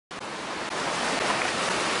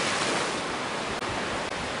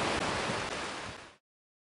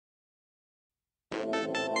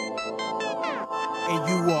and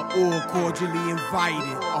you are all cordially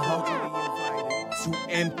invited to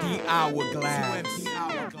empty hourglass.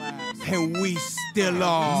 And we still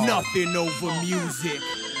are nothing over music.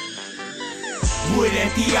 With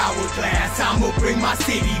empty hourglass, I'ma bring my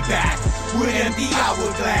city back. With empty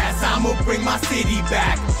hourglass, I'ma bring my city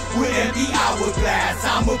back. With empty hourglass,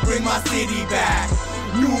 I'ma bring my city back.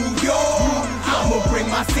 New York, I'ma bring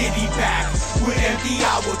my city back. With empty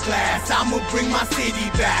hourglass, I'ma bring my city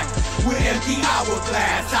back. With empty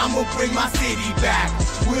hourglass, I'ma bring my city back.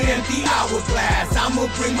 With empty hourglass, I'ma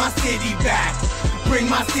bring my city back. Bring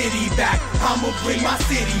my city back, I'ma bring my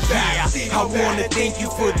city back. I wanna thank you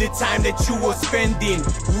for the time that you are spending.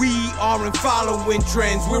 We aren't following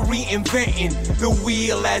trends, we're reinventing the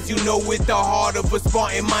wheel, as you know, with the heart of a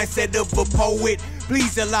Spartan, mindset of a poet.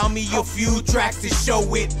 Please allow me a few tracks to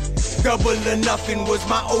show it. Double or Nothing was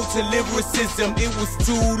my ode to lyricism. It was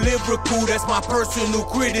too lyrical, that's my personal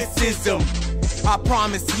criticism. I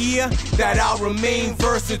promise here that I'll remain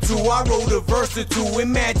versatile. I wrote a verse or two,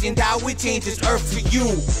 imagined how it changes earth to you.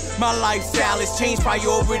 My lifestyle has changed,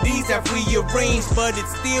 priorities have rearranged, but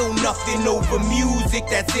it's still nothing over music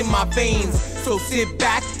that's in my veins. So sit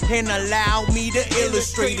back and allow me to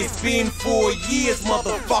illustrate. It's been 4 years,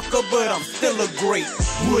 motherfucker, but I'm still a great.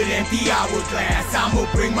 With empty hourglass,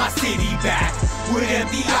 I'ma bring my city back. With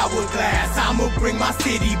empty hourglass, I'ma bring my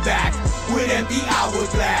city back. With empty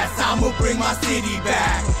hourglass, I'ma bring my city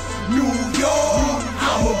back. New York,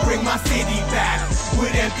 I'ma bring my city back.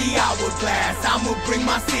 With empty hourglass, I'ma bring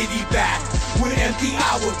my city back. With empty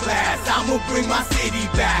hourglass, I'ma bring my city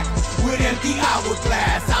back. With empty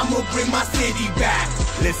hourglass, I'ma bring my city back.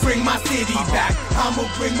 Let's bring my city back, I'ma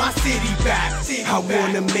bring my city back. I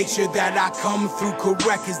wanna make sure that I come through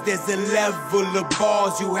correct, cause there's a level of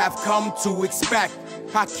bars you have come to expect.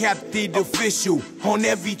 I kept it official on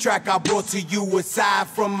every track I brought to you. Aside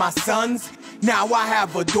from my sons, now I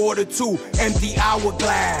have a daughter too. Empty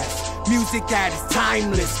hourglass, music that is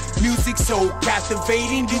timeless. Music so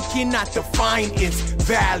captivating you cannot define its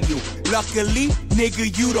value. Luckily, nigga,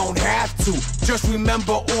 you don't have to. Just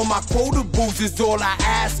remember all my quotables is all I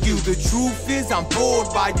ask you. The truth is I'm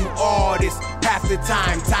bored by you artists half the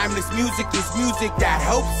time. Timeless music is music that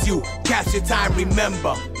helps you capture time.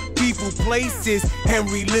 Remember people, places, and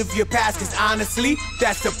relive your past, cause honestly,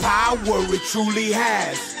 that's the power it truly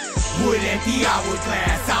has. With empty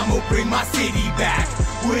hourglass, I'ma bring my city back.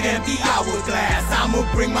 With empty hourglass, I'ma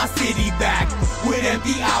bring my city back. With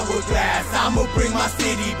empty hourglass, I'ma bring my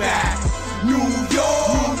city back. New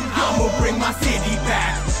York, I'ma bring my city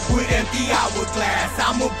back. With empty hourglass,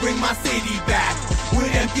 I'ma bring my city back.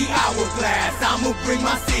 With empty hourglass, I'ma bring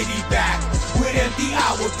my city back. With empty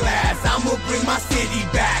hourglass, I'ma bring my city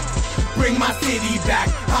back. Bring my city back,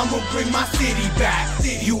 I'ma bring my city back.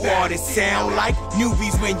 You artists sound like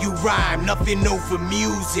newbies when you rhyme. Nothing over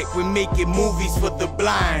music, we're making movies for the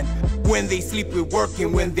blind. When they sleep, we're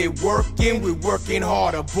working. When they're working, we're working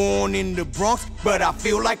harder. Born in the Bronx, but I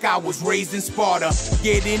feel like I was raised in Sparta.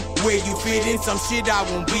 Get in where you fit in, some shit I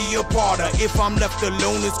won't be a part of. If I'm left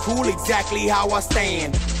alone, it's cool, exactly how I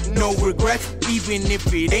stand. No regrets, even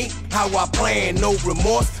if it ain't how I plan. No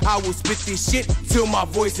remorse, I will spit this shit till my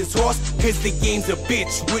voice is hoarse. Cause the game's a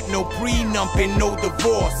bitch with no prenup and no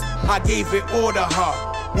divorce. I gave it all to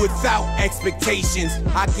her without expectations.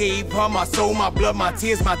 I gave her my soul, my blood, my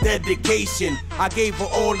tears, my dedication. I gave her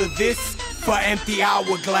all of this for empty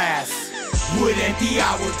hourglass. With empty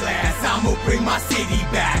hourglass, I'ma bring my city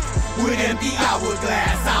back. With empty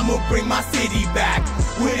hourglass, I'ma bring my city back.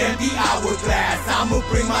 With empty hourglass, I'ma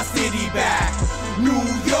bring my city back. New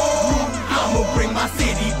York, I'ma bring my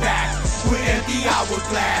city back. With empty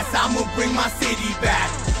hourglass, I'ma bring my city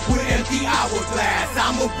back. With empty hourglass,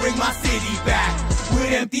 I'ma bring my city back.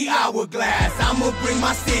 With empty hourglass, I'ma bring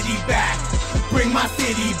my city back. Bring my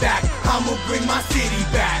city back, I'ma bring my city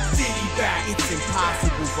back. City back. It's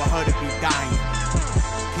impossible for her to be dying,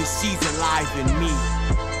 cause she's alive in me,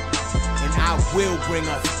 and I will bring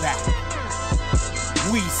us back.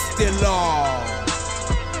 We still are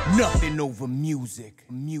nothing over music,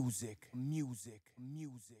 music, music,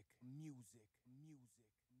 music, music.